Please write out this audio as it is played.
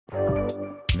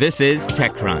This is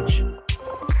TechCrunch.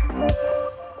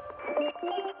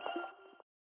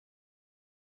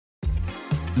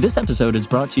 This episode is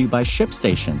brought to you by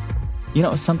ShipStation. You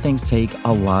know, some things take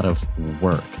a lot of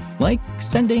work, like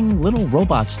sending little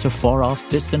robots to far-off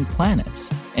distant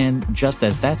planets. And just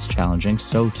as that's challenging,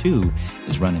 so too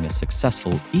is running a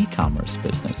successful e-commerce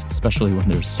business, especially when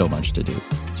there's so much to do.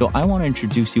 So I want to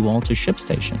introduce you all to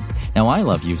ShipStation. Now, I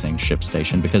love using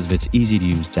ShipStation because of its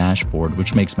easy-to-use dashboard,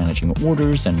 which makes managing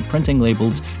orders and printing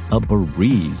labels a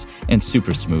breeze and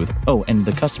super smooth. Oh, and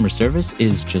the customer service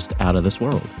is just out of this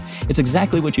world. It's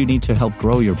exactly what you need to help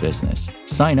grow your business.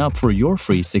 Sign up for your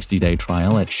free 60-day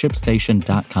trial at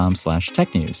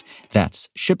shipstation.com/technews. That's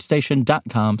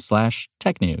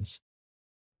shipstation.com/technews.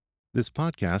 This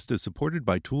podcast is supported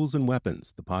by Tools and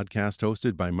Weapons, the podcast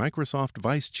hosted by Microsoft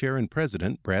Vice Chair and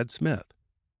President Brad Smith.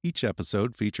 Each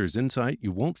episode features insight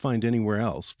you won't find anywhere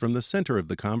else from the center of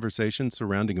the conversation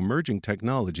surrounding emerging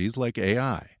technologies like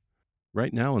AI.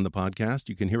 Right now in the podcast,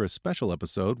 you can hear a special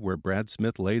episode where Brad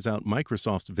Smith lays out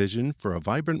Microsoft's vision for a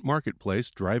vibrant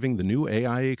marketplace driving the new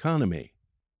AI economy.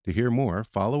 To hear more,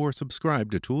 follow or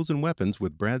subscribe to Tools and Weapons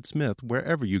with Brad Smith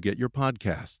wherever you get your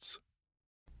podcasts.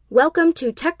 Welcome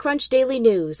to TechCrunch Daily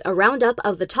News, a roundup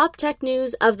of the top tech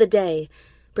news of the day.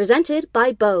 Presented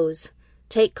by Bose.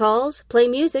 Take calls, play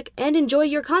music, and enjoy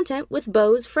your content with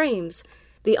Bose Frames.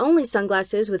 The only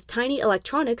sunglasses with tiny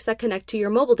electronics that connect to your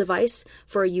mobile device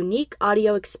for a unique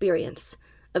audio experience.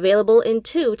 Available in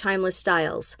 2 timeless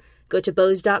styles. Go to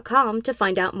Bose.com to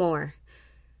find out more.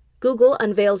 Google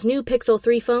unveils new Pixel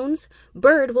 3 phones,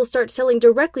 Bird will start selling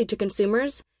directly to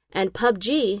consumers, and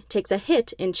PUBG takes a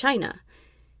hit in China.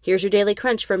 Here's your Daily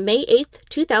Crunch for May 8th,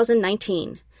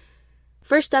 2019.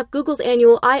 First up, Google's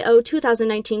annual I/O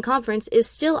 2019 conference is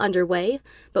still underway,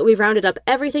 but we've rounded up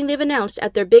everything they've announced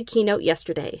at their big keynote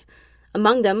yesterday.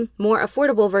 Among them, more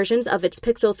affordable versions of its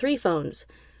Pixel 3 phones.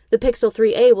 The Pixel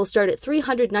 3a will start at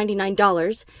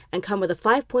 $399 and come with a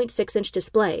 5.6-inch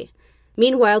display.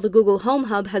 Meanwhile, the Google Home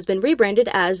Hub has been rebranded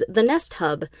as the Nest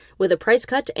Hub, with a price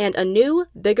cut and a new,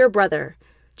 bigger brother.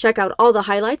 Check out all the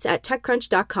highlights at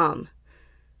TechCrunch.com.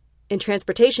 In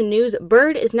transportation news,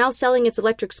 Bird is now selling its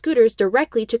electric scooters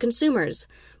directly to consumers.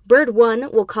 Bird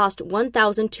 1 will cost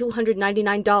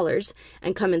 $1,299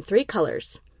 and come in 3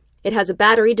 colors. It has a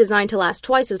battery designed to last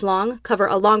twice as long, cover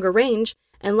a longer range,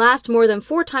 and last more than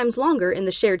 4 times longer in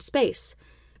the shared space.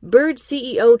 Bird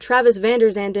CEO Travis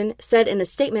VanderZanden said in a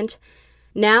statement,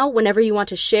 "Now, whenever you want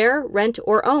to share, rent,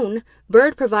 or own,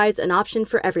 Bird provides an option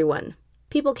for everyone.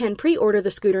 People can pre-order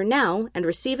the scooter now and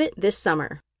receive it this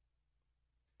summer."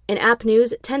 In app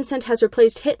news, Tencent has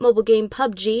replaced hit mobile game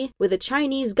PUBG with a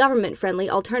Chinese government-friendly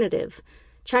alternative.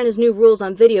 China's new rules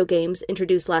on video games,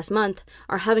 introduced last month,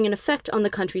 are having an effect on the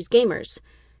country's gamers.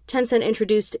 Tencent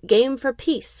introduced Game for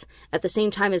Peace at the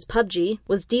same time as PUBG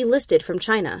was delisted from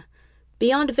China.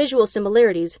 Beyond visual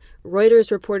similarities, Reuters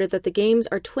reported that the games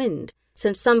are twinned,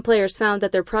 since some players found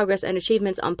that their progress and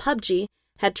achievements on PUBG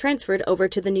had transferred over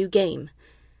to the new game.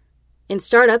 In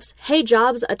startups,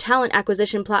 HeyJobs, a talent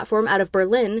acquisition platform out of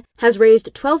Berlin, has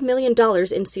raised $12 million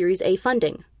in Series A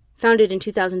funding. Founded in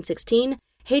 2016,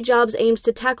 HeyJobs aims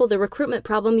to tackle the recruitment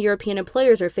problem European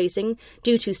employers are facing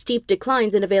due to steep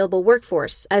declines in available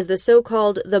workforce as the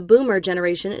so-called the boomer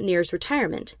generation nears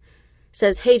retirement.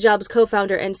 Says HeyJobs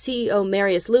co-founder and CEO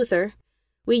Marius Luther,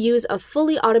 "We use a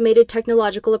fully automated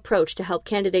technological approach to help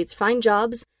candidates find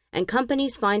jobs and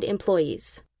companies find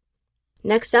employees."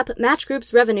 Next up, Match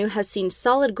Group's revenue has seen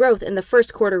solid growth in the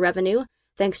first quarter revenue,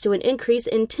 thanks to an increase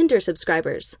in Tinder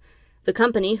subscribers. The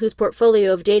company, whose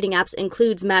portfolio of dating apps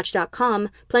includes Match.com,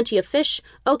 Plenty of Fish,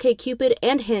 OkCupid,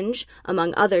 and Hinge,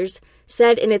 among others,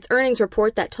 said in its earnings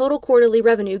report that total quarterly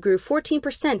revenue grew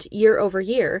 14% year over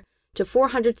year to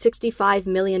 $465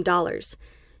 million.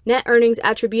 Net earnings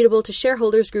attributable to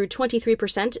shareholders grew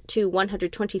 23% to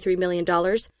 $123 million,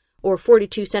 or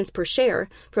 42 cents per share,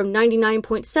 from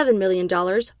 $99.7 million,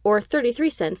 or 33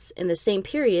 cents in the same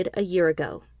period a year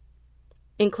ago.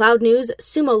 In cloud news,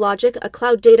 Sumo Logic, a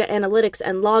cloud data analytics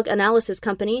and log analysis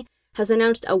company, has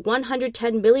announced a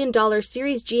 $110 million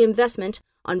Series G investment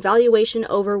on valuation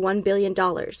over $1 billion.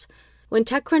 When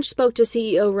TechCrunch spoke to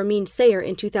CEO Ramin Sayar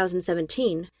in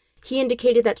 2017, he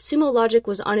indicated that Sumo Logic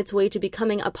was on its way to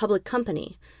becoming a public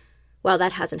company. While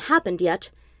that hasn't happened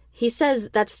yet, he says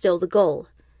that's still the goal.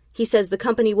 He says the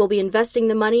company will be investing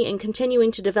the money in continuing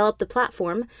to develop the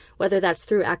platform, whether that's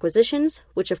through acquisitions,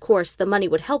 which of course the money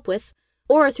would help with,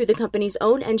 or through the company's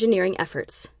own engineering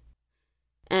efforts.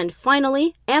 And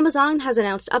finally, Amazon has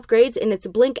announced upgrades in its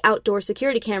Blink outdoor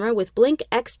security camera with Blink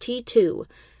XT2.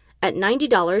 At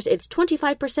 $90, it's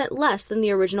 25% less than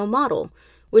the original model,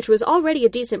 which was already a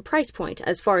decent price point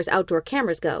as far as outdoor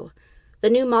cameras go. The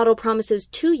new model promises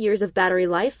 2 years of battery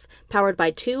life, powered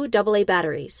by 2 AA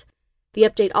batteries. The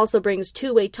update also brings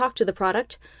two-way talk to the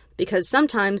product, because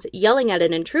sometimes yelling at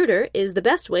an intruder is the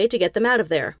best way to get them out of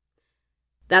there.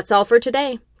 That's all for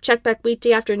today. Check back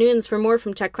weekday afternoons for more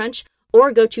from TechCrunch,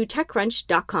 or go to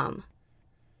TechCrunch.com.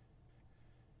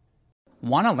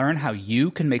 Want to learn how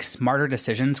you can make smarter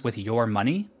decisions with your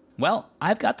money? Well,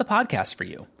 I've got the podcast for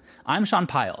you. I'm Sean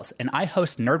Piles, and I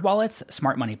host NerdWallet's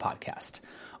Smart Money Podcast.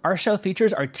 Our show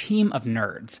features our team of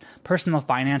nerds, personal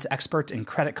finance experts in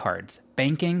credit cards,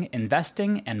 banking,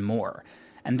 investing, and more.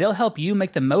 And they'll help you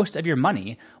make the most of your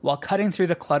money while cutting through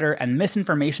the clutter and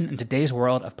misinformation in today's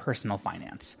world of personal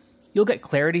finance. You'll get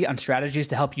clarity on strategies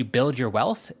to help you build your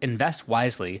wealth, invest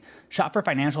wisely, shop for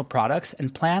financial products,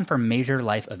 and plan for major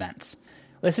life events.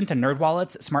 Listen to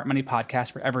NerdWallet's Smart Money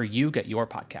Podcast wherever you get your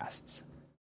podcasts.